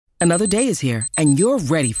Another day is here, and you're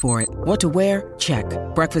ready for it. What to wear? Check.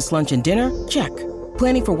 Breakfast, lunch, and dinner? Check.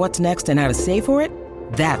 Planning for what's next and how to save for it?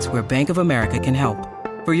 That's where Bank of America can help.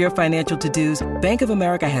 For your financial to-dos, Bank of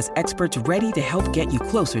America has experts ready to help get you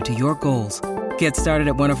closer to your goals. Get started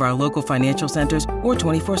at one of our local financial centers or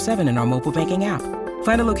 24/7 in our mobile banking app.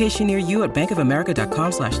 Find a location near you at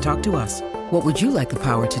bankofamerica.com/talktous. What would you like the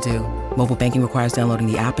power to do? Mobile banking requires downloading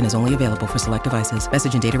the app and is only available for select devices.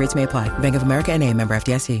 Message and data rates may apply. Bank of America N.A., member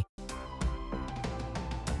FDIC.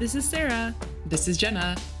 This is Sarah. This is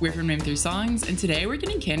Jenna. We're from Name 3 Songs, and today we're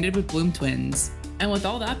getting candid with Bloom Twins. And with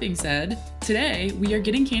all that being said, today we are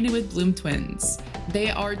getting candid with Bloom Twins. They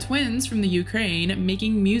are twins from the Ukraine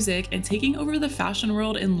making music and taking over the fashion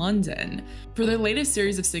world in London. For their latest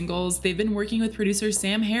series of singles, they've been working with producer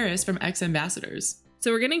Sam Harris from X Ambassadors.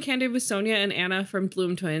 So we're getting candid with Sonia and Anna from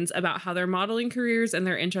Bloom Twins about how their modeling careers and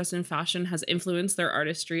their interest in fashion has influenced their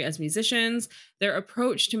artistry as musicians, their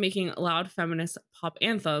approach to making loud feminist pop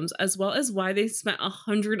anthems, as well as why they spent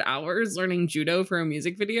 100 hours learning judo for a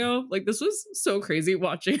music video. Like, this was so crazy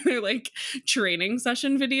watching their training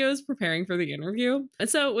session videos preparing for the interview. And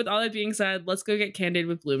so with all that being said, let's go get candid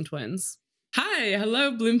with Bloom Twins. Hi,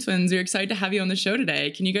 hello Bloom Twins. We're excited to have you on the show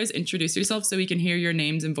today. Can you guys introduce yourselves so we can hear your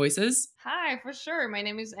names and voices? Hi, for sure. My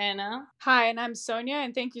name is Anna. Hi, and I'm Sonia,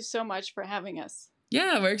 and thank you so much for having us.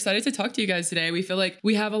 Yeah, we're excited to talk to you guys today. We feel like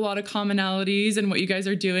we have a lot of commonalities in what you guys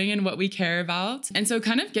are doing and what we care about. And so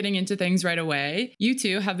kind of getting into things right away, you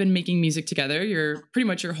two have been making music together pretty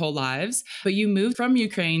much your whole lives, but you moved from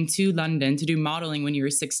Ukraine to London to do modeling when you were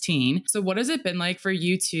 16. So what has it been like for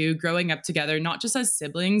you two growing up together, not just as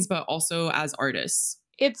siblings, but also as artists?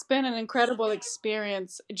 It's been an incredible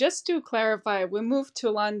experience. Just to clarify, we moved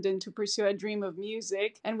to London to pursue a dream of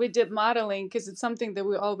music, and we did modeling because it's something that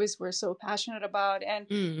we always were so passionate about, and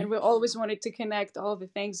we always wanted to connect all the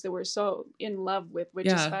things that we're so in love with, which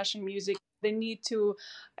is fashion, music, the need to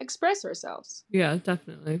express ourselves. Yeah,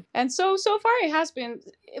 definitely. And so far it has been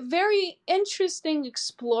a very interesting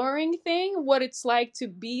exploring thing, what it's like to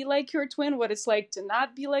be like your twin, what it's like to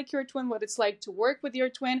not be like your twin, what it's like to work with your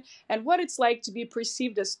twin, and what it's like to be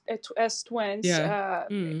perceived as twins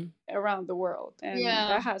around the world. And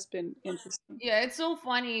that has been interesting. Yeah, it's so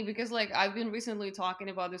funny because I've been recently talking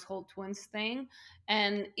about this whole twins thing,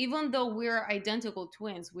 and even though we're identical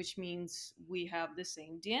twins, which means we have the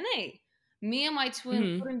same DNA, me and my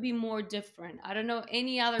twin couldn't be more different. I don't know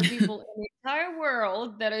any other people in the entire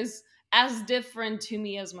world that is as different to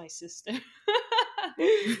me as my sister.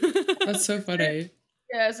 That's so funny.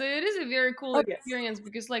 Yeah, so it is a very cool experience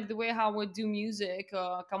because the way how we do music,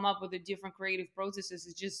 come up with the different creative processes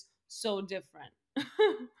is just so different.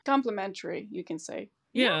 Complementary, you can say.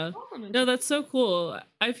 Yeah. No, that's so cool.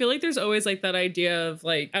 I feel like there's always that idea of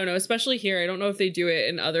I don't know, especially here. I don't know if they do it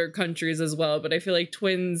in other countries as well, but I feel like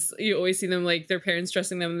twins, you always see them their parents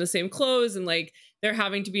dressing them in the same clothes and they're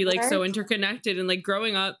having to be so interconnected. And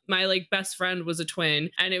growing up, my best friend was a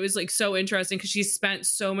twin, and it was so interesting because she spent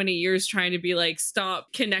so many years trying to be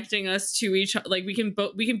stop connecting us to each other. We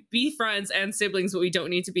can be friends and siblings, but we don't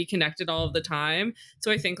need to be connected all of the time.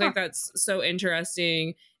 So I think that's so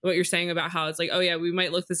interesting what you're saying about how it's oh yeah, we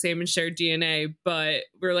might look the same and share DNA, but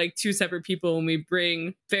we're two separate people and we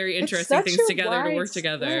bring very interesting things together to work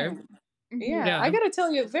together. Yeah, I gotta tell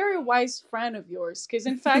you, a very wise friend of yours, because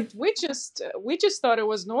in fact we just thought it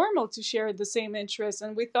was normal to share the same interests,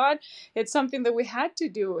 and we thought it's something that we had to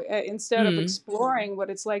do instead of exploring what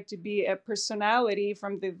it's like to be a personality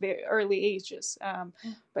from the early ages.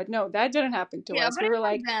 But no, that didn't happen to us. We were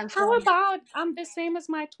like, how about I'm the same as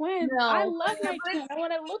my twin? No. I love my twin. I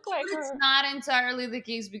want to look like her. It's not entirely the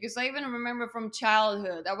case, because I even remember from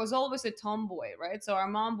childhood, I was always a tomboy, right? So our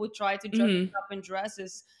mom would try to dress us up in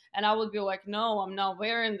dresses, and I would be like, no, I'm not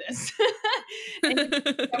wearing this. And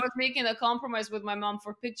I was making a compromise with my mom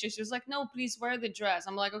for pictures. She was like, no, please wear the dress.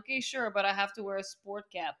 I'm like, okay, sure, but I have to wear a sport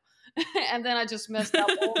cap. And then I just messed up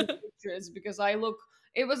all the pictures because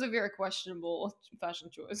it was a very questionable fashion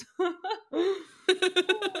choice.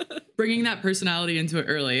 Bringing that personality into it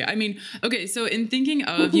early. I mean, okay, so in thinking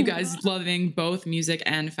of you guys loving both music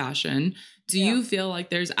and fashion, do you feel like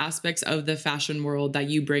there's aspects of the fashion world that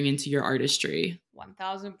you bring into your artistry?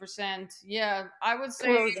 1000%. Yeah, I would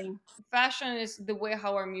say fashion is the way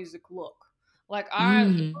how our music look. I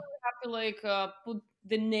have to put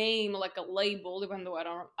the name like a label, even though I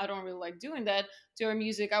don't really like doing that to our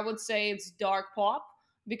music. I would say it's dark pop,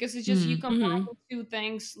 because it's just you combine the two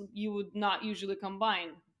things you would not usually combine.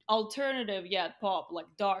 Alternative yet pop, like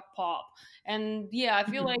dark pop. And yeah, I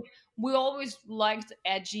feel like we always liked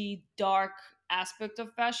edgy, dark aspect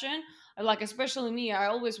of fashion. Like especially me, I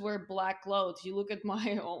always wear black clothes. You look at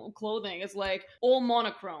my own clothing, it's like all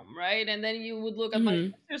monochrome, right? And then you would look at my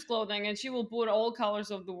Mm-hmm. sister's clothing and she will put all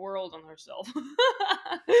colors of the world on herself.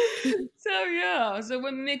 So yeah, so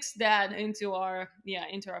we mix that into our, yeah,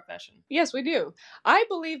 into our fashion. Yes, we do. I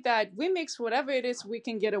believe that we mix whatever it is we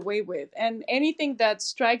can get away with. And anything that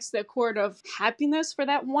strikes the chord of happiness for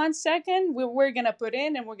that 1 second, we're going to put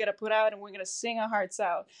in and we're going to put out and we're going to sing our hearts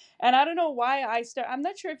out. And I don't know why I'm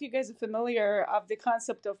not sure if you guys are familiar of the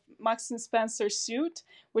concept of Marks and Spencer suit,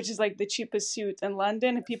 which is like the cheapest suit in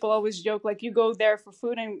London. And people always joke, like, you go there for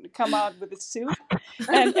food and come out with a suit.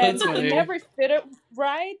 And That's it funny. never fit it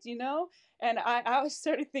right, you know? And I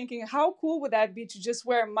started thinking, how cool would that be to just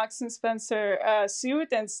wear a Marks and Spencer suit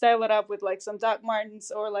and style it up with like some Doc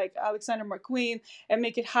Martens or like Alexander McQueen and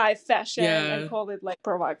make it high fashion and Yeah. call it like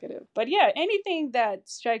provocative. But yeah, anything that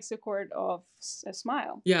strikes a chord of a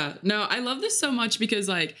smile. Yeah, no, I love this so much because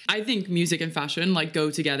like I think music and fashion like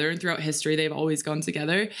go together, and throughout history they've always gone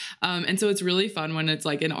together. And so it's really fun when it's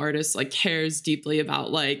like an artist like cares deeply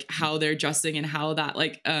about like how they're dressing and how that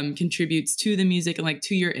like contributes to the music and like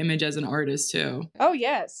to your image as an artist too. Oh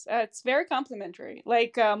yes, it's very complimentary.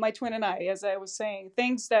 Like my twin and I, as I was saying,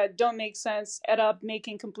 things that don't make sense end up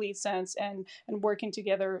making complete sense and working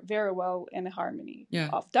together very well in harmony. Yeah.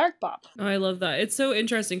 Of dark pop. Oh, I love that. It's so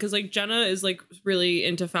interesting because like Jenna is like really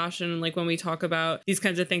into fashion. And like when we talk about these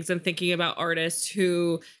kinds of things and thinking about artists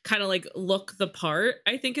who kind of like look the part,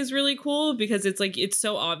 I think is really cool because it's like it's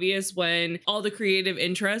so obvious when all the creative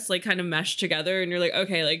interests like kind of mesh together and you're like,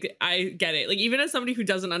 okay, like I get it. Like even as somebody who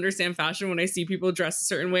doesn't understand fashion, when I see people dress a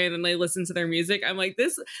certain way and then they listen to their music, I'm like,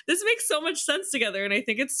 this makes so much sense together. And I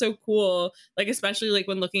think it's so cool, like especially like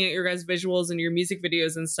when looking at your guys' visuals and your music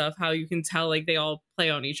videos and stuff, how you can tell like they all play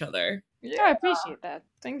on each other. Yeah, I appreciate that.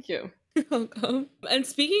 thank you. You're welcome. And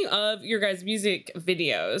speaking of your guys' music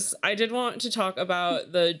videos, I did want to talk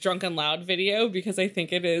about the Drunken Loud video because I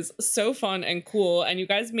think it is so fun and cool. And you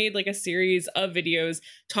guys made like a series of videos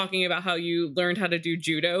talking about how you learned how to do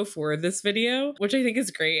judo for this video, which I think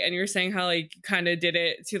is great. And you're saying how like you kind of did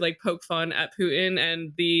it to like poke fun at Putin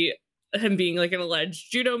and him being like an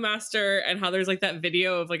alleged judo master, and how there's like that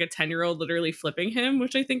video of like a 10-year-old literally flipping him,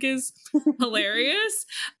 which I think is hilarious.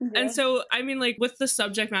 Yeah. And so, I mean, like with the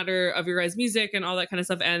subject matter of your guys' music and all that kind of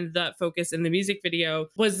stuff and that focus in the music video,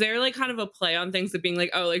 was there like kind of a play on things of being like,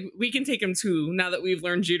 oh, like we can take him too now that we've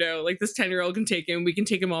learned judo, like this 10-year-old can take him, we can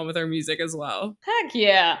take him on with our music as well? Heck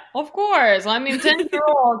yeah, of course. I mean,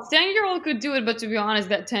 10-year-old could do it, but to be honest,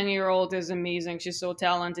 that 10-year-old is amazing. She's so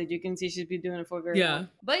talented. You can see she's been doing it for very long.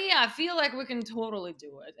 But yeah, I feel like we can totally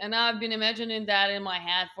do it. And I've been imagining that in my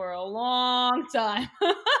head for a long time.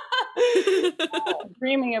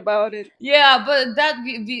 Dreaming about it. Yeah, but that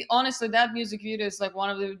honestly, that music video is like one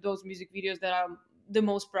of those music videos that I'm the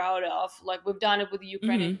most proud of. Like we've done it with the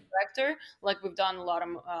Ukrainian director. Like we've done a lot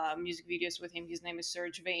of music videos with him. His name is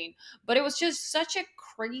Serge Vane. But it was just such a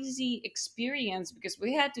crazy experience because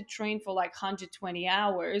we had to train for like 120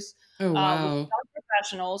 hours Oh wow. with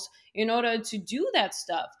professionals in order to do that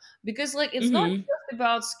stuff. Because like it's not just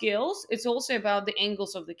about skills; it's also about the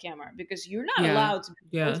angles of the camera. Because you're not allowed to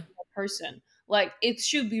be close to that person. Like it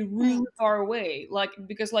should be really far away. Like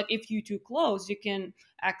because like if you too close, you can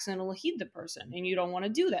accidentally hit the person, and you don't want to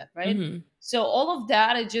do that, right? So all of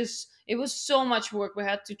that, it was so much work. We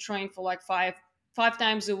had to train for like five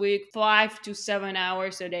times a week, 5 to 7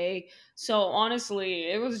 hours a day. So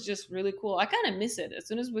honestly, it was just really cool. I kind of miss it. As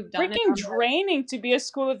soon as we've done Freaking it, draining to be a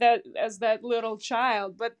school that as that little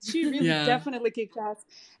child, but she really definitely kicked ass.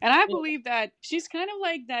 And I believe that she's kind of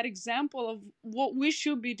like that example of what we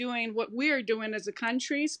should be doing, what we are doing as a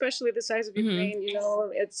country, especially the size of Ukraine. You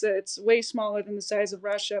know, it's way smaller than the size of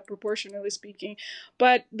Russia, proportionally speaking.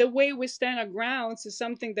 But the way we stand our grounds is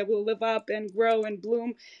something that will live up and grow and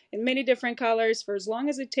bloom in many different colors for as long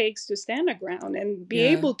as it takes to stand our ground and be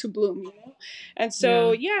able to bloom. You know? And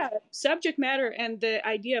so, subject matter and the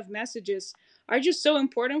idea of messages are just so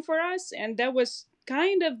important for us. And that was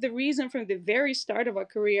kind of the reason from the very start of our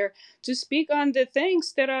career to speak on the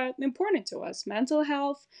things that are important to us: mental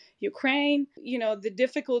health, Ukraine, you know, the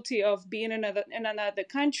difficulty of being in another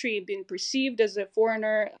country, being perceived as a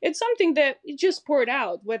foreigner. It's something that it just poured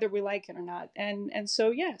out, whether we like it or not. And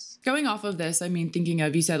so, yes. Going off of this, I mean, thinking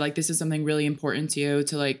of, you said like this is something really important to you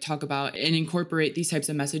to like talk about and incorporate these types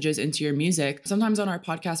of messages into your music. Sometimes on our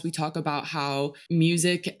podcast, we talk about how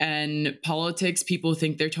music and politics, people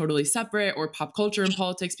think they're totally separate, or pop culture and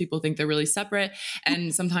politics, people think they're really separate.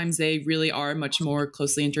 And sometimes they really are much more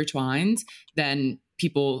closely intertwined than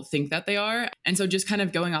people think that they are. And so just kind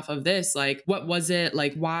of going off of this, like, what was it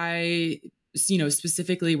like? Why, you know,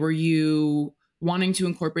 specifically were you wanting to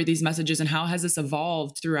incorporate these messages, and how has this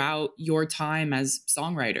evolved throughout your time as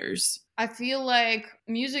songwriters? I feel like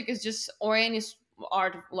music is just, or any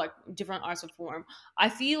art, like different arts of form. I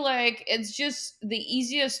feel like it's just the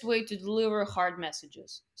easiest way to deliver hard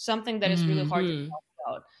messages, something that is really hard to Mm. talk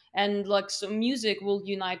about. And like, so music will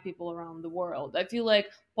unite people around the world. I feel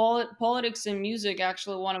like politics and music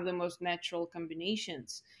actually one of the most natural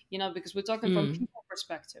combinations, because we're talking from Mm. people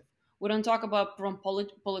perspective. We don't talk about from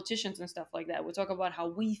politicians and stuff like that. We talk about how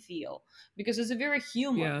we feel, because it's a very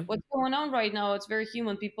human. Yeah. What's going on right now? It's very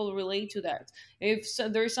human. People relate to that. If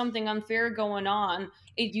there's something unfair going on,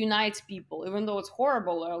 it unites people. Even though it's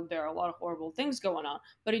horrible, there are a lot of horrible things going on,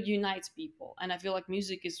 but it unites people. And I feel like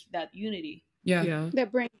music is that unity. Yeah. Yeah.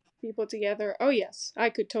 That brings people together. Oh yes,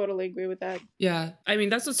 I could totally agree with that. Yeah. I mean,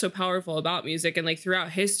 that's what's so powerful about music. And like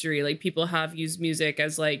throughout history, like people have used music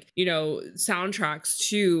as like, soundtracks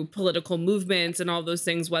to political movements and all those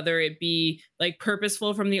things, whether it be like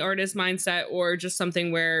purposeful from the artist mindset or just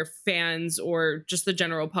something where fans or just the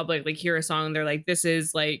general public like hear a song and they're like, this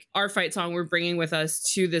is like our fight song we're bringing with us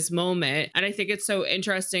to this moment. And I think it's so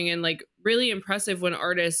interesting and like really impressive when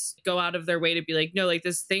artists go out of their way to be like, no, like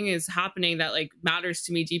this thing is happening that like matters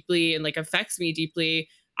to me deeply and like affects me deeply.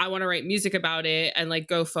 I want to write music about it and like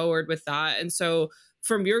go forward with that. And so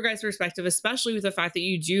from your guys' perspective, especially with the fact that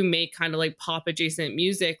you do make kind of like pop adjacent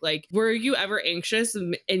music, like were you ever anxious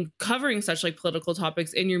in covering such like political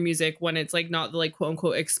topics in your music when it's like not the like quote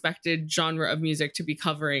unquote expected genre of music to be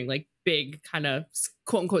covering like big kind of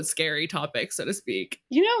quote unquote scary topics, so to speak?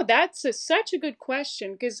 That's such a good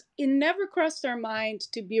question, because it never crossed our mind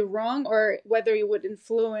to be wrong or whether it would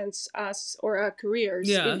influence us or our careers.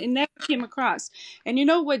 Yeah. It never came across. And you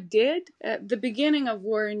know what did? At the beginning of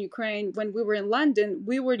war in Ukraine, when we were in London,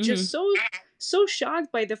 we were just so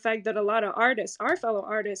shocked by the fact that a lot of artists, our fellow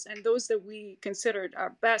artists, and those that we considered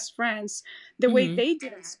our best friends, the way they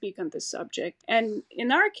didn't speak on this subject. And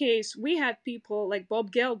in our case, we had people like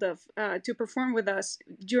Bob Geldof to perform with us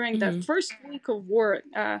during that first week of war,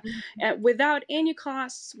 without any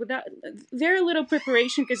costs, without very little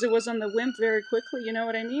preparation, because it was on the whim very quickly, you know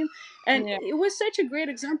what I mean? And it was such a great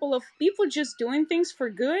example of people just doing things for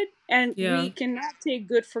good, and we cannot take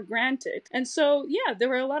good for granted. And so, there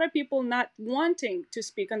were a lot of people not wanting to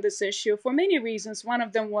speak on this issue for many reasons. One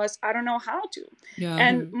of them was, I don't know how to. Yeah.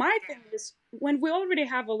 And my thing is, when we already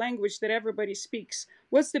have a language that everybody speaks,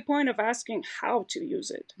 what's the point of asking how to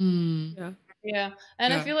use it? Yeah. Yeah.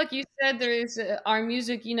 And I feel like you said there is our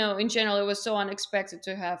music, in general, it was so unexpected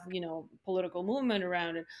to have, political movement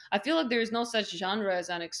around it. I feel like there is no such genre as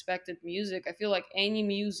unexpected music. I feel like any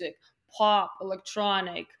music, pop,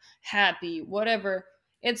 electronic, happy, whatever,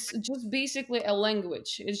 it's just basically a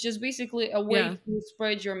language. It's just basically a way Yeah. to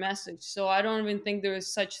spread your message. So I don't even think there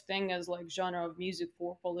is such thing as like genre of music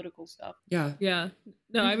for political stuff. Yeah. Yeah.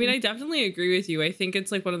 No, I mean, I definitely agree with you. I think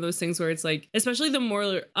it's like one of those things where it's like, especially the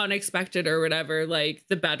more unexpected or whatever, like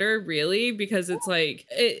the better, really, because it's like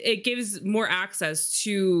it gives more access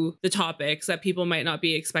to the topics that people might not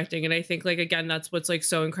be expecting. And I think like, again, that's what's like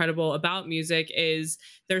so incredible about music is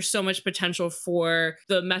there's so much potential for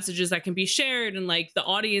the messages that can be shared and like the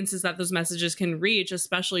audiences that those messages can reach,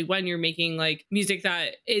 especially when you're making like music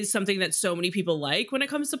that is something that so many people like when it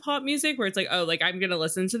comes to pop music, where it's like, oh, like I'm going to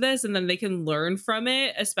listen to this and then they can learn from it,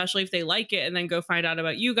 especially if they like it, and then go find out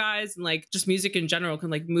about you guys, and like just music in general can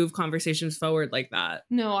like move conversations forward like that.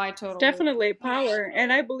 No, I totally Definitely power,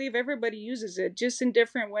 and I believe everybody uses it just in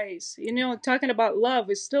different ways. Talking about love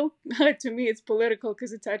is still to me it's political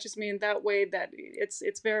because it touches me in that way that it's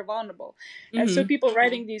very vulnerable. And so people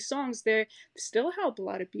writing these songs, they still help a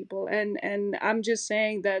lot of people, and I'm just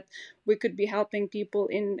saying that we could be helping people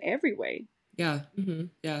in every way. Yeah.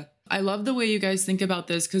 Yeah. I love the way you guys think about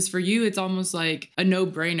this, because for you, it's almost like a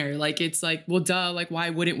no-brainer. Like, it's like, well, duh, like, why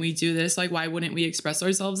wouldn't we do this? Like, why wouldn't we express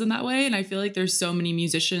ourselves in that way? And I feel like there's so many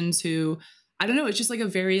musicians who, I don't know, it's just like a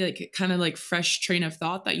very like kind of like fresh train of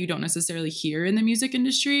thought that you don't necessarily hear in the music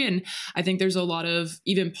industry. And I think there's a lot of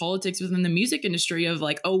even politics within the music industry of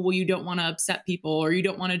like, oh, well, you don't want to upset people, or you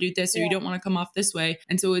don't want to do this, or you don't want to come off this way.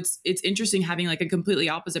 And so it's interesting having like a completely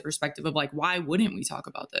opposite perspective of like, why wouldn't we talk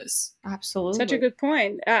about this? Absolutely. Such a good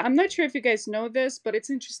point. I'm not sure if you guys know this, but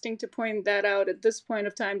it's interesting to point that out at this point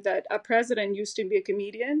of time, that a president used to be a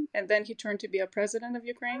comedian and then he turned to be a president of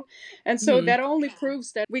Ukraine. And so that only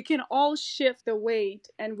proves that we can all shift the weight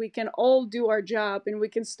and we can all do our job, and we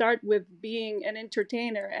can start with being an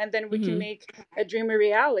entertainer, and then we can make a dream a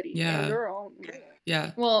reality in your own way.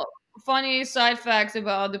 Yeah. Well, funny side fact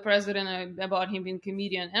about the president, about him being a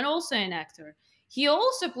comedian and also an actor. He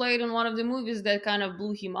also played in one of the movies that kind of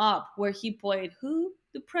blew him up, where he played who?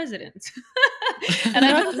 The president. And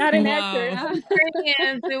I Not an actor, Wow. huh?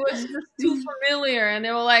 Ukrainians, it was just too familiar, and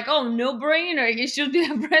they were like, "Oh, no brainer, he should be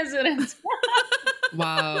the president."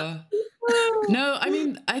 Wow. No, I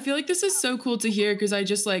mean, I feel like this is so cool to hear because I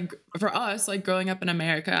just like for us, like growing up in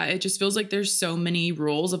America, it just feels like there's so many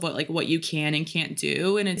rules of what you can and can't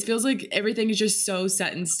do. And it feels like everything is just so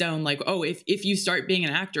set in stone. Like, oh, if you start being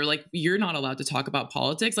an actor, like you're not allowed to talk about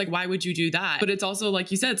politics. Like, why would you do that? But it's also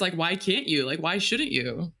like you said, it's like, why can't you? Like, why shouldn't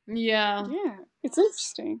you? Yeah. Yeah, it's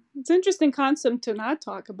interesting. It's an interesting concept to not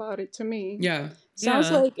talk about it to me. Yeah.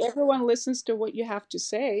 Sounds Yeah. like everyone listens to what you have to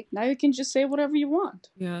say. Now you can just say whatever you want.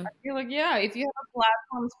 Yeah. I feel like, yeah, if you have a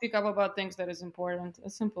platform, speak up about things that is important.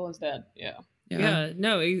 As simple as that. Yeah. Yeah,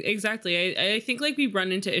 no, exactly. I think like we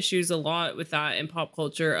run into issues a lot with that in pop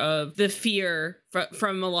culture of the fear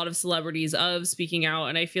from a lot of celebrities of speaking out.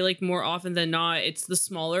 And I feel like more often than not, it's the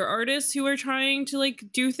smaller artists who are trying to like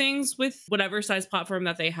do things with whatever size platform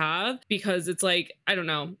that they have, because it's like, I don't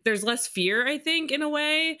know, there's less fear, I think, in a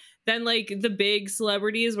way, than like the big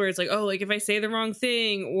celebrities where it's like, oh, like if I say the wrong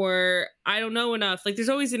thing or I don't know enough, like there's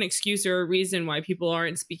always an excuse or a reason why people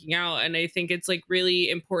aren't speaking out. And I think it's like really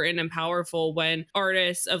important and powerful when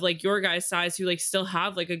artists of like your guys' size who like still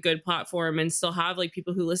have like a good platform and still have like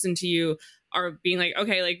people who listen to you are being like,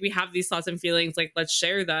 okay, like we have these thoughts and feelings, like let's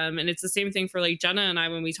share them. And it's the same thing for like Jenna and I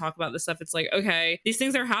when we talk about this stuff. It's like, okay, these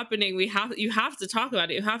things are happening. You have to talk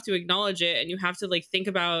about it. You have to acknowledge it, and you have to like think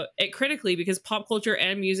about it critically, because pop culture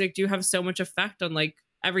and music do have so much effect on like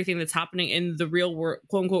everything that's happening in the real world,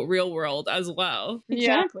 quote unquote, real world as well.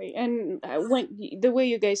 Yeah. Exactly. And when the way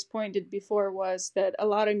you guys pointed before was that a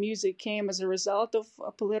lot of music came as a result of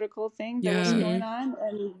a political thing that was Yeah. going on,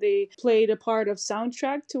 and they played a part of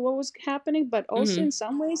soundtrack to what was happening, but also in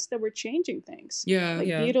some ways they were changing things. Yeah. Like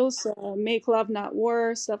Yeah. Beatles, Make Love Not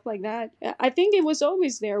War, stuff like that. I think it was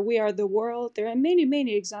always there. We Are the World. There are many,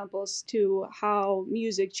 many examples to how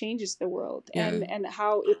music changes the world, Yeah. and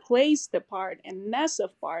how it plays the part, and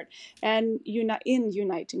massive part, and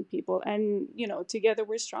uniting people, and together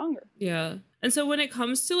we're stronger. Yeah. And so when it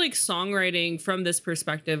comes to like songwriting from this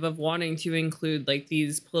perspective of wanting to include like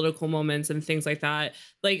these political moments and things like that,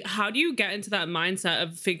 like how do you get into that mindset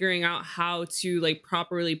of figuring out how to like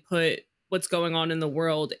properly put what's going on in the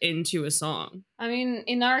world into a song? I mean,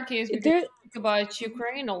 in our case, because There, we think about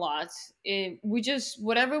Ukraine a lot, we just,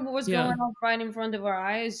 whatever was Yeah. going on right in front of our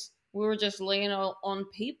eyes, we were just laying it on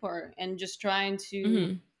paper and just trying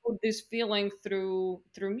to put this feeling through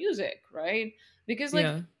music, right? Because like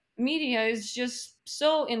Yeah. media is just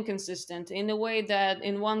so inconsistent in the way that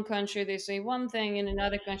in one country they say one thing, in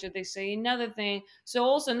another country they say another thing. So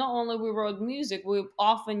also, not only we wrote music, we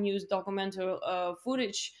often use documentary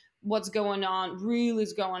footage, what's going on really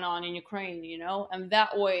is going on in Ukraine, and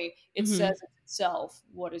that way it says itself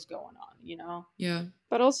what is going on, Yeah.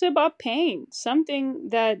 but also about pain, something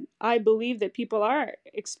that I believe that people are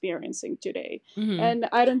experiencing today. And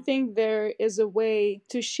I don't think there is a way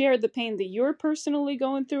to share the pain that you're personally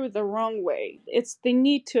going through the wrong way. It's the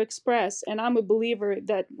need to express. And I'm a believer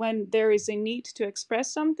that when there is a need to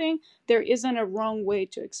express something, there isn't a wrong way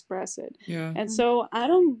to express it. Yeah. And so I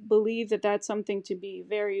don't believe that that's something to be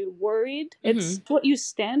very worried. It's what you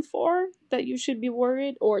stand for that you should be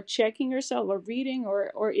worried, or checking yourself, or reading,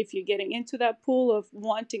 or if you're getting into that pool of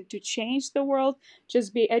wanting to change the world,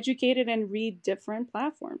 just be educated and read different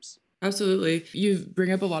platforms. Absolutely. You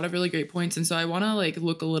bring up a lot of really great points. And so I want to like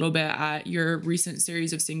look a little bit at your recent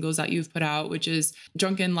series of singles that you've put out, which is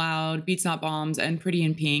Drunken Loud, Beats Not Bombs, and Pretty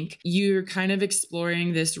in Pink. You're kind of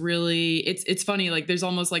exploring this really, it's funny, like there's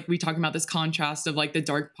almost like we talking about this contrast of like the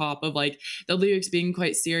dark pop of like the lyrics being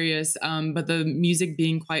quite serious, but the music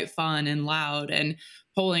being quite fun and loud, and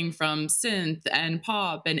pulling from synth and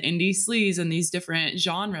pop and indie sleaze and these different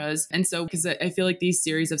genres. And so, because I feel like these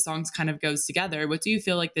series of songs kind of goes together, what do you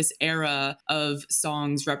feel like this era of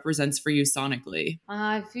songs represents for you sonically?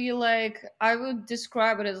 I feel like I would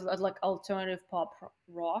describe it as like alternative pop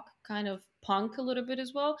rock, kind of punk a little bit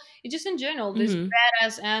as well. It just in general, this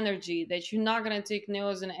badass energy that you're not gonna take no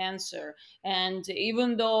as an answer. And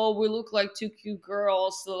even though we look like two cute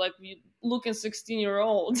girls, so like we looking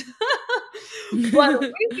 16-year-old, but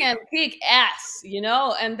we can kick ass,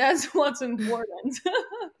 and that's what's important.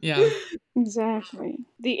 Yeah. Exactly.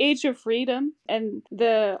 The age of freedom, and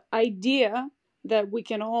the idea that we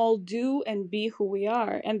can all do and be who we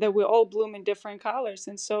are, and that we all bloom in different colors.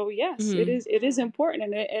 And so yes, it is important,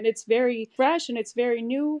 and it's very fresh, and it's very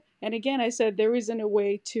new. And again, I said there isn't a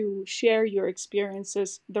way to share your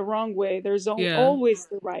experiences the wrong way. There's Yeah. always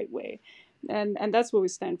the right way. And that's what we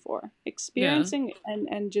stand for, Yeah. experiencing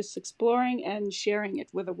and just exploring and sharing it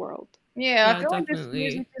with the world. Yeah, I Yeah, feel like this music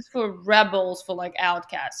definitely. is for rebels, for like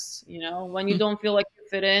outcasts, you know? When you don't feel like you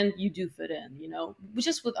fit in, you do fit in, you know?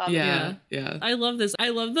 Just with other people. Yeah, Yeah. yeah. I love this. I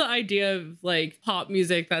love the idea of like pop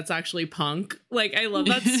music that's actually punk. Like I love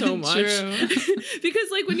that so much. True. Because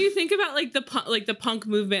like when you think about like the punk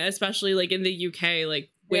movement, especially like in the UK, like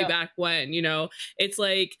way Yeah. back when, you know, it's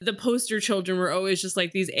like the poster children were always just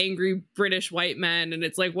like these angry British white men. And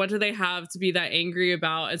it's like, what do they have to be that angry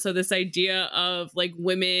about? And so this idea of like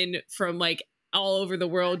women from like all over the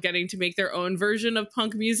world getting to make their own version of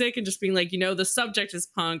punk music and just being like, you know, the subject is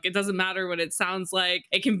punk. It doesn't matter what it sounds like.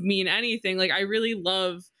 It can mean anything. Like I really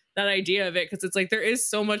love that idea of it because it's like there is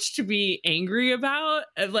so much to be angry about.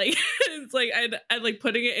 And like it's like I'd like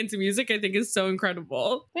putting it into music, I think is so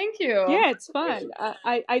incredible. Thank you. Yeah, it's fun.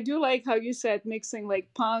 I do like how you said mixing like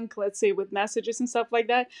punk, let's say, with messages and stuff like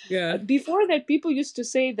that. Yeah. Before that, people used to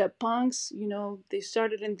say that punks, they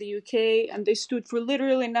started in the UK and they stood for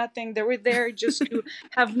literally nothing. They were there just to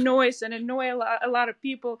have noise and annoy a lot of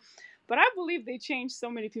people. But I believe they changed so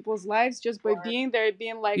many people's lives just by being there,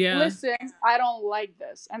 being like, Yeah. listen, I don't like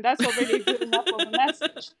this. And that's already good enough of a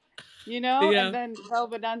message. Yeah. And then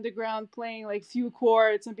Velvet Underground playing like few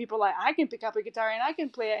chords, and people like, I can pick up a guitar and I can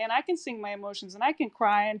play it and I can sing my emotions and I can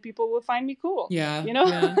cry and people will find me cool. Yeah.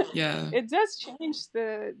 Yeah. Yeah. It does change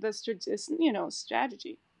the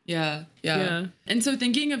strategy. Yeah, yeah. Yeah. And so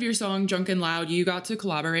thinking of your song Drunken Loud, you got to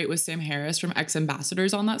collaborate with Sam Harris from X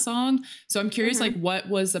Ambassadors on that song. So I'm curious, like, what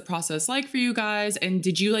was the process like for you guys? And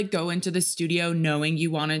did you like go into the studio knowing you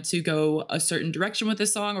wanted to go a certain direction with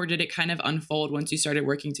this song, or did it kind of unfold once you started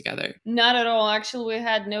working together? Not at all. Actually, we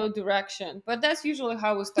had no direction. But that's usually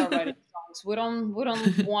how we start writing songs. We don't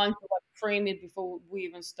want to like frame it before we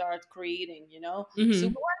even start creating, you know? So we Mm-hmm.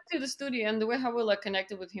 went to the studio, and the way how we like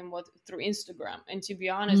connected with him was through Instagram. And to be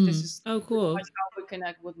honest, this is Oh, pretty cool. much how we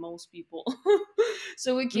connect with most people.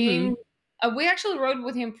 So we Mm-hmm. came we actually wrote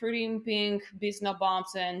with him Pretty in Pink, Beats Not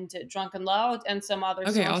Bombs, and Drunken Loud, and some other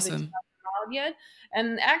Okay, songs that awesome. haven't out yet.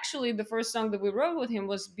 And actually, the first song that we wrote with him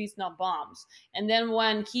was Beats Not Bombs. And then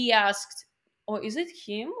when he asked, or is it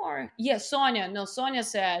him or yes, Sonia? No, Sonia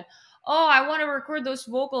said, "Oh, I want to record those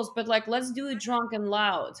vocals, but like let's do it drunk and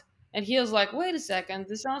loud." And he was like, "Wait a second,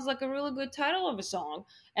 this sounds like a really good title of a song."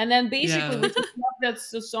 And then basically Yeah. we just left that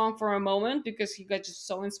song for a moment because he got just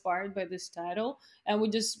so inspired by this title, and we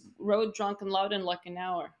just wrote "Drunk and Loud" in like an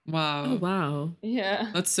hour. Oh, Wow. wow.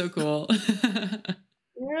 Yeah, That's so cool.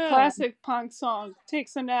 yeah, Classic punk song,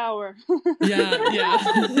 takes an hour. Yeah, yeah.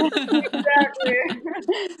 exactly.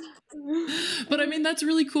 But I mean, that's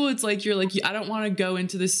really cool. It's like, you're like, I don't want to go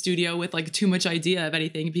into the studio with like too much idea of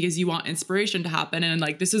anything because you want inspiration to happen. And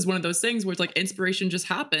like, this is one of those things where it's like inspiration just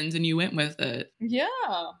happens and you went with it. Yeah.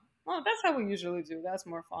 Well, that's how we usually do. That's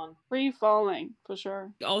more fun. Free falling, for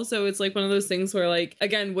sure. Also, it's like one of those things where like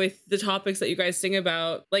again with the topics that you guys sing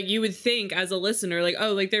about, like you would think as a listener like,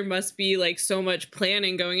 oh, like there must be like so much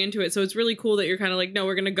planning going into it. So it's really cool that you're kind of like, no,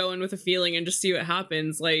 we're gonna go in with a feeling and just see what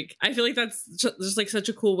happens. Like I feel like that's just like such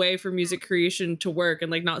a cool way for music creation to work,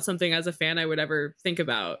 and like not something as a fan I would ever think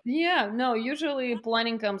about. Yeah, no, usually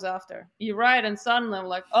planning comes after. You write and suddenly I'm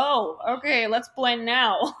like, oh, okay, let's plan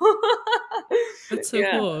now. That's so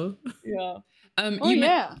Yeah, cool. yeah. Oh You meant,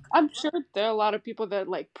 yeah, I'm sure there are a lot of people that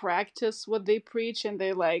like practice what they preach, and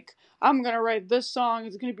they like, I'm gonna write this song.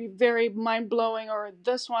 It's gonna be very mind blowing, or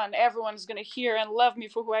this one everyone's gonna hear and love me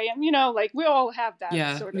for who I am. Like we all have that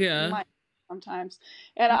yeah, sort of Yeah. mind sometimes,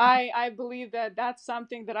 and I believe that that's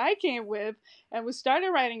something that I came with. And we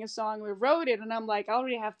started writing a song. We wrote it, and I'm like, I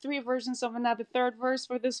already have 3 versions of another third verse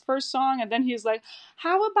for this first song. And then he's like,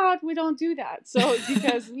 how about we don't do that? So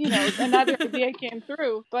because another idea came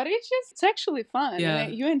through, but it's actually fun. Yeah.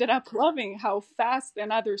 And you ended up loving how fast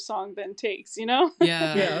another song then takes. yeah,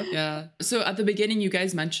 Yeah. yeah. So at the beginning, you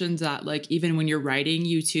guys mentioned that like even when you're writing,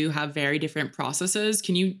 you two have very different processes.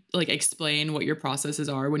 Can you like explain what your processes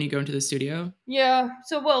are when you go into the studio? Yeah.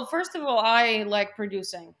 So, well, first of all, I like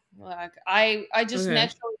producing. Like, I just Okay.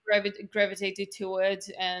 naturally gravitated to it,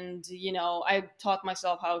 and I taught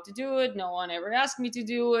myself how to do it. No one ever asked me to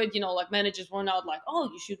do it. Like managers were not like, "Oh,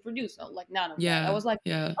 you should produce." No, like none of that. I Yeah, was like,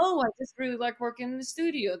 yeah, "Oh, I just really like working in the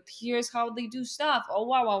studio. Here's how they do stuff. Oh,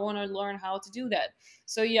 wow, I want to learn how to do that."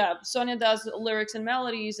 So yeah, Sonia does lyrics and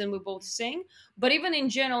melodies, and we both sing. But even in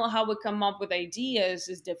general, how we come up with ideas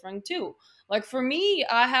is different too. Like for me,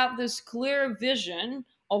 I have this clear vision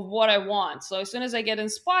of what I want. So as soon as I get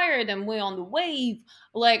inspired and we're on the wave,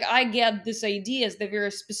 like I get these ideas. They're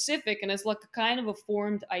very specific, and it's like a kind of a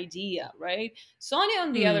formed idea, right? Sonia,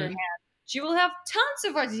 on the other hand, Mm. she will have tons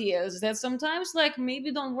of ideas that sometimes like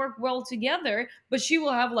maybe don't work well together, but she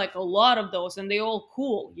will have like a lot of those and they all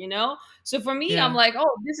cool, you know? So for me, I'm Yeah. like,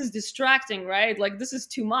 oh, this is distracting, right? Like this is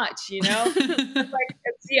too much, you know? Like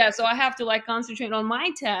yeah, so I have to like concentrate on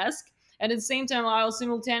my task, and at the same time I'll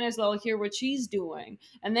hear what she's doing,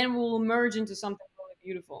 and then we'll merge into something really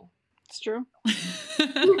beautiful. It's true.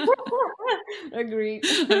 Agreed.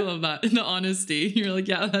 I love that. The honesty. You're like,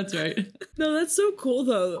 yeah, that's right. No, that's so cool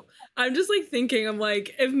though. I'm just like thinking, I'm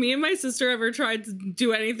like, if me and my sister ever tried to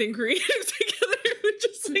do anything creative together, it would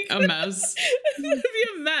just like A mess. it would be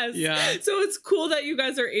a mess. Yeah. So it's cool that you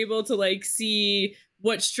guys are able to like see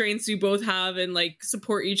what strengths you both have and like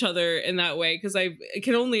support each other in that way. Cause I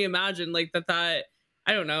can only imagine like that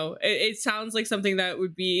I don't know. It sounds like something that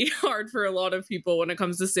would be hard for a lot of people when it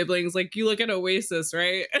comes to siblings. Like you look at Oasis,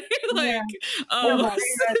 right? Like, Yeah. oh, my God.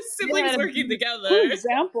 siblings Yeah. working Good together.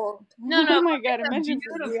 example. No, Oh my God, it's imagine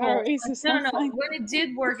beautiful. we are Oasis. No, I'm no, no. fine. When it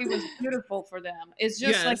did work, it was beautiful for them. It's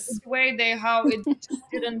just like Yes. the way how it just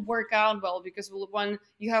didn't work out well, because when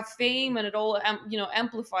you have fame and it all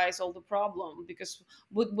amplifies all the problem, because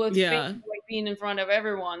with fame Yeah. like being in front of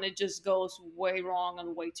everyone, it just goes way wrong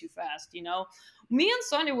and way too fast. You know, me and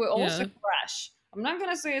Sonny will also Yeah. crash. I'm not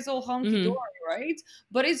gonna say it's all hunky Mhm. dory, right?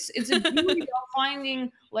 But it's a beauty of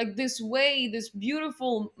finding like this way, this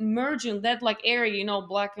beautiful merging that like area,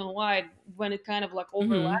 black and white, when it kind of like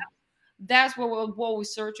overlaps. Mhm. That's what we're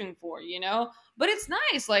searching for, But it's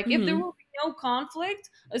nice, like if there Mhm. will be no conflict,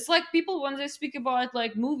 it's like people when they speak about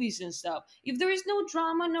like movies and stuff. If there is no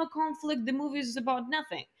drama, no conflict, the movie is about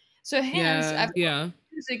nothing. So hence, I Yeah. feel Yeah.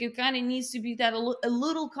 music, it kind of needs to be that a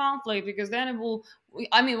little conflict, because then it will.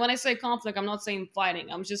 I mean, when I say conflict, I'm not saying fighting.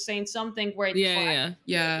 I'm just saying something where it Yeah. drives Yeah.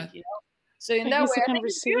 Yeah. music. So in I that way, guess a I think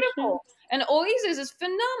it's conversation. beautiful. And Oasis is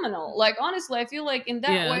phenomenal. Like honestly, I feel like in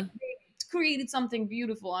that way Yeah. they created something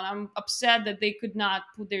beautiful, and I'm upset that they could not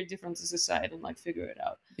put their differences aside and like figure it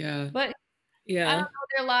out. Yeah. But I don't Yeah. know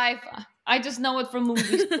their life. I just know it from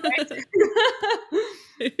movies, right?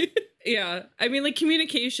 Yeah. I mean, like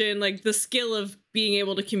communication, like the skill of being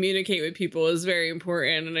able to communicate with people is very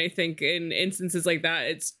important. And I think in instances like that,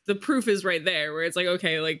 it's the proof is right there where it's like,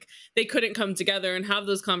 okay, like they couldn't come together and have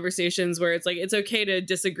those conversations where it's like, it's okay to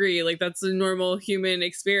disagree. Like that's a normal human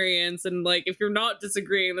experience. And like, if you're not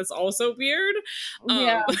disagreeing, that's also weird.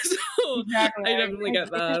 Yeah, So exactly. I I definitely agree.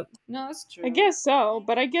 get that. No, it's I true. guess so,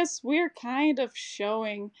 but I guess we're kind of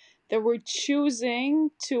showing that we're choosing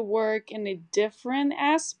to work in a different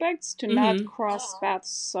aspects to not Hmm. cross paths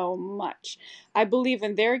so much. I believe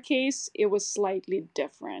in their case, it was slightly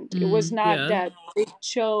different. It was Mm. not Yeah. that they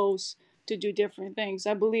chose to do different things.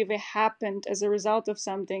 I believe it happened as a result of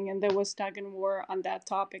something, and there was tug and war on that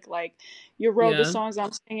topic. Like, you wrote the Yeah. songs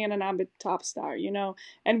I'm singing, and I'm a top star,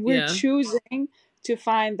 And we're Yeah. choosing to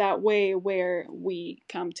find that way where we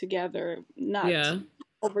come together, not Yeah.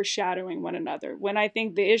 overshadowing one another. When I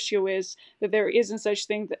think the issue is that there isn't such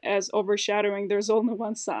thing as overshadowing, there's only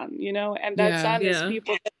one sun, and that Yeah. sun is Yeah.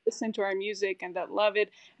 people that listen to our music and that love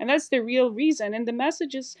it, and that's the real reason. And the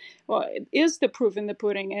message is, well, it is the proof in the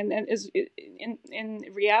pudding, and is in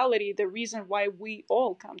reality the reason why we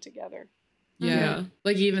all come together. Yeah. Yeah.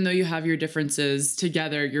 Like even though you have your differences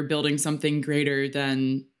together, you're building something greater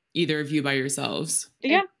than either of you by yourselves.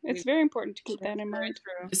 Yeah, it's very important to keep that in Very mind.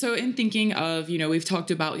 true. So in thinking of, we've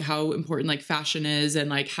talked about how important like fashion is and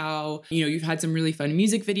like how, you've had some really fun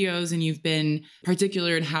music videos and you've been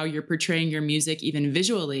particular in how you're portraying your music even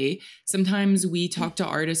visually. Sometimes we talk to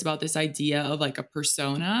artists about this idea of like a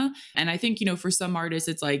persona. And I think, for some artists,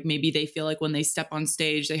 it's like maybe they feel like when they step on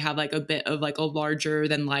stage, they have like a bit of like a larger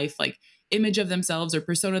than life, like image of themselves or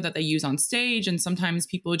persona that they use on stage. And sometimes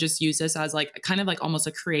people just use this as like kind of like almost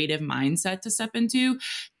a creative mindset to step into.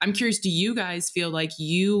 I'm curious, do you guys feel like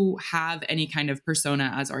you have any kind of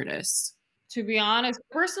persona as artists? To be honest,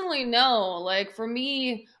 personally, no. Like for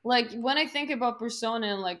me, like when I think about persona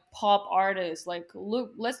and like pop artists, like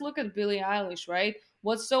let's look at Billie Eilish, right?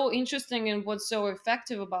 What's so interesting and what's so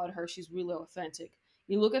effective about her, she's really authentic.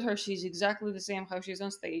 You look at her, she's exactly the same how she's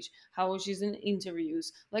on stage, how she's in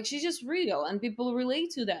interviews. Like she's just real and people relate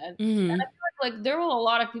to that. And I Hmm. feel like there were a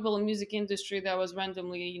lot of people in music industry that I was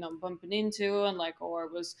randomly, bumping into and like or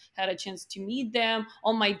was had a chance to meet them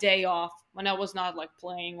on my day off when I was not like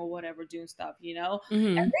playing or whatever doing stuff. And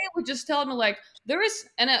Hmm. they would just tell me like there is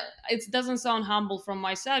and it doesn't sound humble from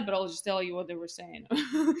my side, but I'll just tell you what they were saying.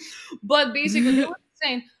 But basically they were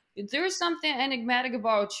saying there is something enigmatic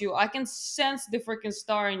about you. I can sense the freaking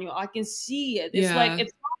star in you. I can see it. It's like Yeah.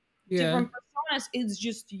 it's Yeah. different personas, it's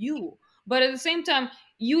just you. But at the same time,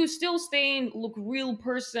 you still look real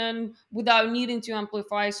person without needing to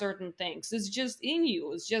amplify certain things. It's just in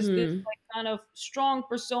you. It's just this Hmm. like kind of strong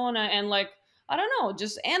persona and like I don't know,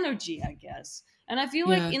 just energy, I guess. And I feel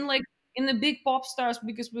Yeah. like in the big pop stars,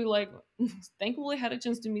 because we like thankfully had a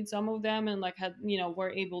chance to meet some of them and like had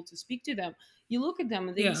were able to speak to them. You look at them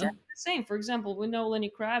and they Yeah. exactly the same. For example, we know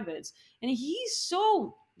Lenny Kravitz, and he's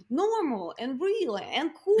so normal and real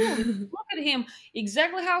and cool. You look at him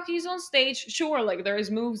exactly how he's on stage. Sure, like there is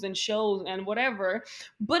moves and shows and whatever,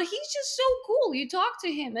 but he's just so cool. You talk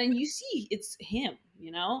to him and you see it's him,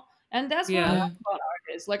 and that's what I love Yeah. Yeah. about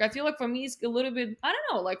artists. Like I feel like for me it's a little bit, I don't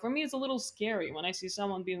know, like for me it's a little scary when I see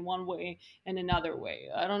someone being one way and another way.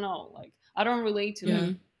 I don't know, like I don't relate to that. Yeah.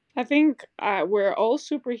 Hmm. I think we're all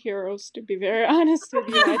superheroes, to be very honest with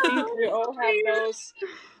you. I think we all have those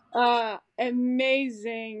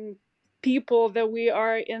amazing people that we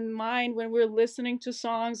are in mind when we're listening to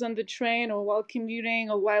songs on the train or while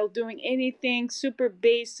commuting or while doing anything super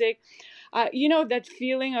basic. That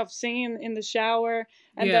feeling of singing in the shower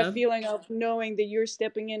and that Yeah. feeling of knowing that you're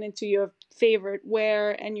stepping into your favorite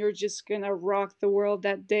wear and you're just gonna rock the world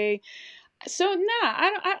that day. So nah,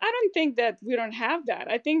 I don't think that we don't have that.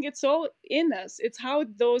 I think it's all in us. It's how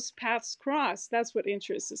those paths cross. That's what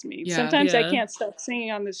interests me. Yeah. Sometimes I Yeah. can't stop singing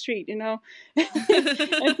on the street, and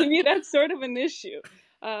to me that's sort of an issue.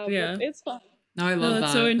 But Yeah. it's fun. No, I No, love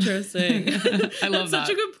that's so that. interesting. I love That's such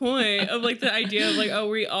a that. good point of like the idea of like, oh,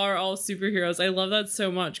 we are all superheroes. I love that so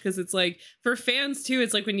much because it's like for fans too,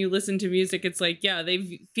 it's like when you listen to music, it's like, yeah,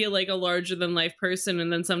 they feel like a larger than life person.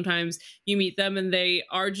 And then sometimes you meet them and they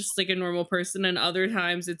are just like a normal person. And other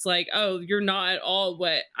times it's like, oh, you're not at all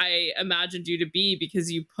what I imagined you to be because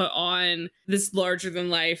you put on this larger than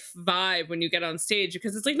life vibe when you get on stage.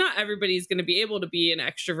 Because it's like not everybody's going to be able to be an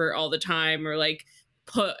extrovert all the time or like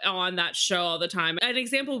put on that show all the time. An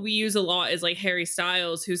example we use a lot is like Harry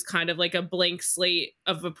Styles, who's kind of like a blank slate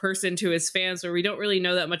of a person to his fans where we don't really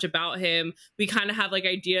know that much about him. We kind of have like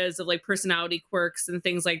ideas of like personality quirks and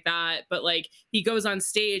things like that, but like he goes on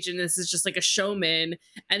stage and this is just like a showman.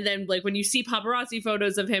 And then like when you see paparazzi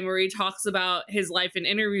photos of him where he talks about his life in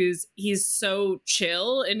interviews, he's so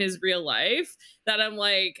chill in his real life that I'm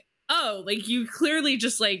like, oh, like you clearly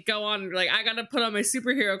just like go on, like I gotta put on my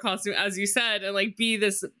superhero costume, as you said, and like be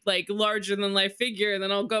this like larger than life figure, and then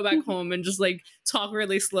I'll go back home and just like talk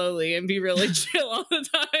really slowly and be really chill all the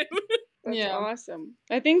time. That's Yeah. awesome.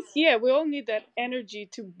 I think, yeah, we all need that energy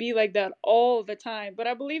to be like that all the time. But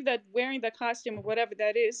I believe that wearing the costume or whatever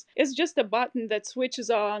that is just a button that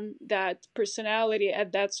switches on that personality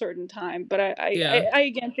at that certain time. But Yeah. I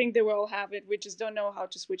again think that we all have it. We just don't know how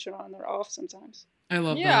to switch it on or off sometimes. I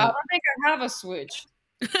love Yeah, I that. don't think I have a switch.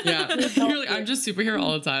 Yeah. We help You're like, I'm you. just superhero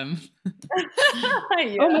all the time. Oh my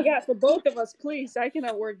Yeah. God, for both of us, please. I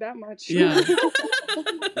cannot work that much. Yeah.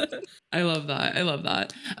 I love that. I love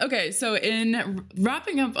that. Okay, so in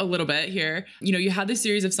wrapping up a little bit here, you had this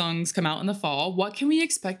series of songs come out in the fall. What can we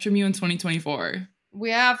expect from you in 2024? We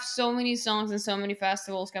have so many songs and so many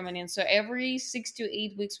festivals coming in. So every 6 to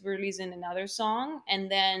 8 weeks, we're releasing another song. And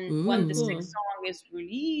then when the Ooh. sixth Cool. song is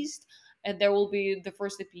released, there will be the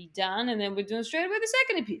first EP done. And then we're doing straight away the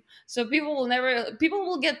second EP. So people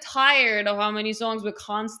will get tired of how many songs we're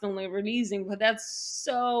constantly releasing. But that's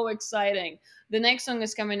so exciting. The next song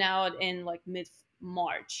is coming out in like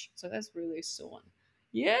mid-March. So that's really soon. Awesome.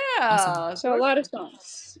 Yeah. So a lot of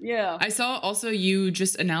songs. Yeah. I saw also you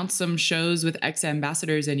just announced some shows with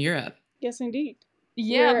ex-ambassadors in Europe. Yes, indeed.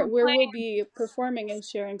 Yeah. Where we'll be performing and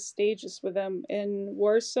sharing stages with them in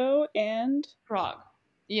Warsaw and Prague.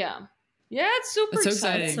 Yeah. Yeah, it's super That's so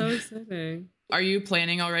exciting. That's exciting. so exciting. Are you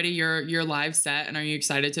planning already your live set, and are you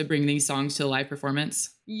excited to bring these songs to a live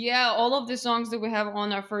performance? Yeah, all of the songs that we have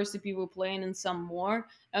on our first EP we're playing and some more.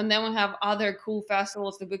 And then we have other cool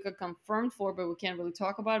festivals that we got confirmed for, but we can't really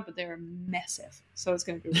talk about, but they're massive. So it's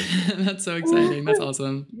gonna be really cool. That's so exciting. That's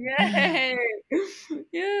awesome. Yay!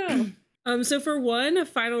 Yeah. So for one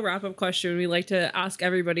final wrap-up question, we like to ask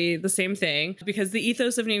everybody the same thing because the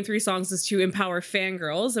ethos of Name 3 Songs is to empower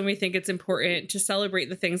fangirls, and we think it's important to celebrate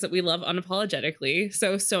the things that we love unapologetically.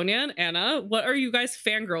 So Sonia and Anna, what are you guys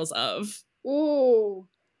fangirls of? ooh,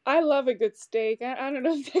 I love a good steak. I don't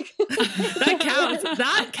know if That counts.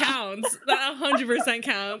 That counts. That 100%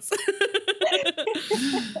 counts.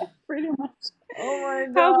 Pretty much. Oh my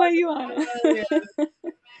god. How about you, Anna? Yeah.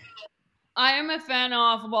 I am a fan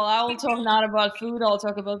of, well, I will talk not about food, I'll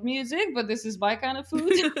talk about music, but this is my kind of food.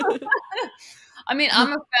 I mean,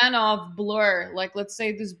 I'm a fan of Blur. Like, let's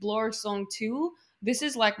say this Blur song 2. This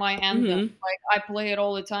is like my anthem. Mhm. Like, I play it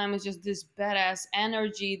all the time. It's just this badass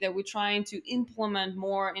energy that we're trying to implement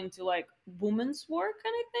more into like women's work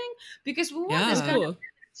kind of thing. Because we want this Yeah. kind of Cool.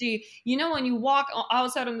 energy. You know, when you walk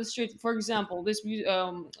outside on the street, for example,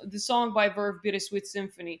 the song by Verve, Bittersweet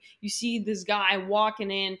Symphony, you see this guy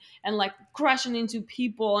walking in and like crashing into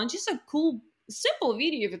people, and just a cool simple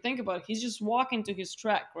video if you think about it. He's just walking to his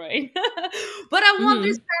track, right? But I want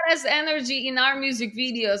this badass energy in our music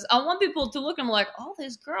videos. I want people to look and be like, oh,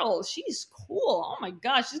 this girl, she's cool. Oh my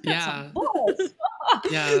gosh, she's got some balls.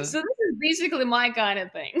 Yeah. So this is basically my kind of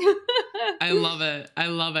thing. I love it. I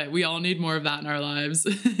love it. We all need more of that in our lives.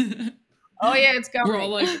 Oh yeah, it's coming. We're all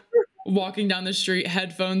like walking down the street,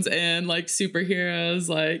 headphones in, like superheroes,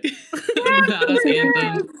 like badass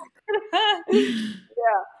anthems.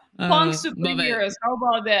 Yeah. Punk superheroes. How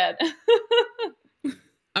about that?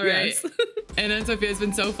 All right. Anna and Sophia, it's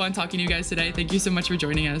been so fun talking to you guys today. Thank you so much for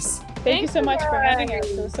joining us. Thank you so much for having us.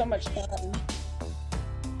 It was so much fun.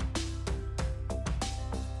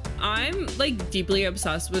 I'm like deeply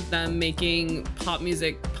obsessed with them making pop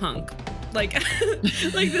music punk. Like,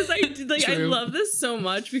 like this, I love this so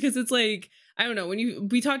much because it's like, I don't know,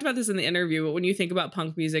 we talked about this in the interview, but when you think about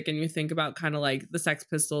punk music and you think about kind of like the Sex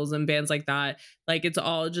Pistols and bands like that, like it's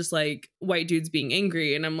all just like white dudes being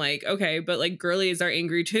angry. And I'm like, okay, but like girlies are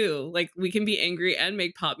angry too. Like we can be angry and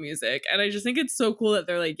make pop music. And I just think it's so cool that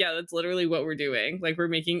they're like, yeah, that's literally what we're doing. Like we're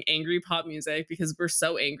making angry pop music because we're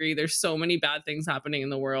so angry. There's so many bad things happening in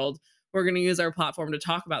the world. We're going to use our platform to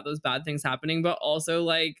talk about those bad things happening, but also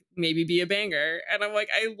like maybe be a banger. And I'm like,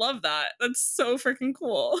 I love that. That's so freaking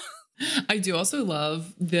cool. I do also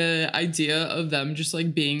love the idea of them just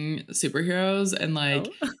like being superheroes and like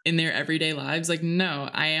in their everyday lives. Like, no,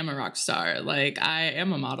 I am a rock star. Like I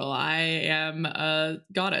am a model. I am a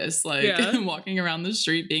goddess, like walking around the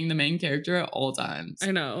street being the main character at all times.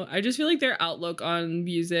 I know. I just feel like their outlook on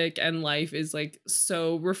music and life is like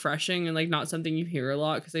so refreshing and like not something you hear a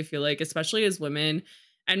lot. Cause I feel like, especially as women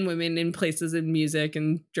and women in places in music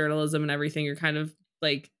and journalism and everything, you're kind of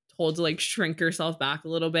like told to like shrink yourself back a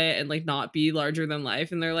little bit and like not be larger than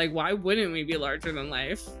life. And they're like, why wouldn't we be larger than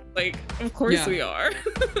life? Like, of course we are.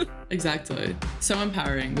 Exactly. So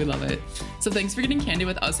empowering. We love it. So thanks for getting candid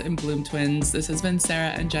with us and Bloom Twins. This has been Sarah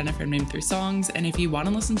and Jenna from Name 3 Songs. And if you want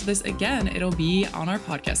to listen to this again, it'll be on our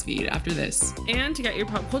podcast feed after this. And to get your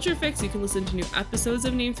pop culture fix, you can listen to new episodes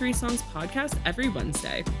of Name 3 Songs podcast every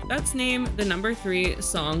Wednesday. That's Name the number 3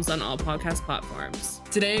 Songs on all podcast platforms.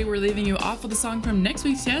 Today, we're leaving you off with a song from next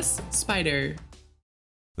week's guest, Spider.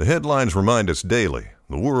 The headlines remind us daily,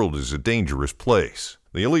 the world is a dangerous place.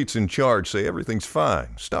 The elites in charge say everything's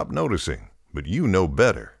fine, stop noticing. But you know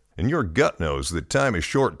better. And your gut knows that time is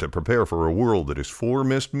short to prepare for a world that is 4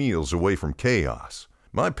 missed meals away from chaos.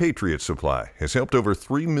 My Patriot Supply has helped over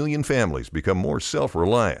 3 million families become more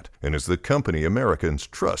self-reliant and is the company Americans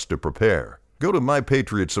trust to prepare. Go to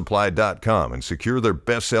MyPatriotSupply.com and secure their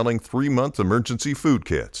best-selling 3-month emergency food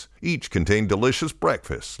kits. Each contain delicious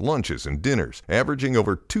breakfasts, lunches, and dinners, averaging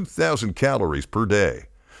over 2,000 calories per day.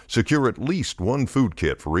 Secure at least 1 food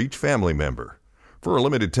kit for each family member. For a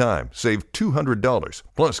limited time, save $200,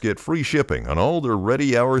 plus get free shipping on all their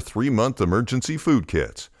Ready Hour 3-month emergency food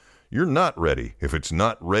kits. You're not ready if it's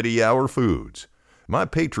not Ready Hour Foods. My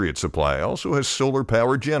Patriot Supply also has solar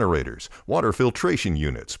power generators, water filtration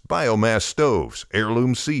units, biomass stoves,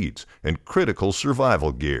 heirloom seeds, and critical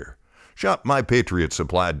survival gear. Shop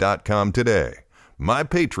MyPatriotSupply.com today.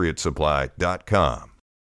 MyPatriotSupply.com.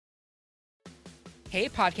 Hey,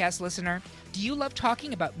 podcast listener. Do you love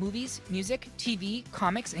talking about movies, music, TV,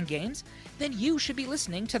 comics, and games? Then you should be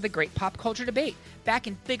listening to The Great Pop Culture Debate, back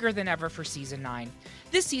and bigger than ever for Season 9.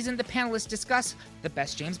 This season, the panelists discuss the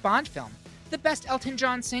best James Bond film, the best Elton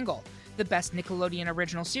John single, the best Nickelodeon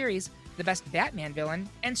original series, the best Batman villain,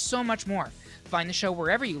 and so much more. Find the show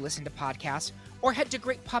wherever you listen to podcasts, or head to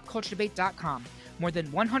greatpopculturedebate.com. More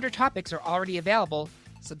than 100 topics are already available.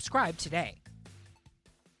 Subscribe today.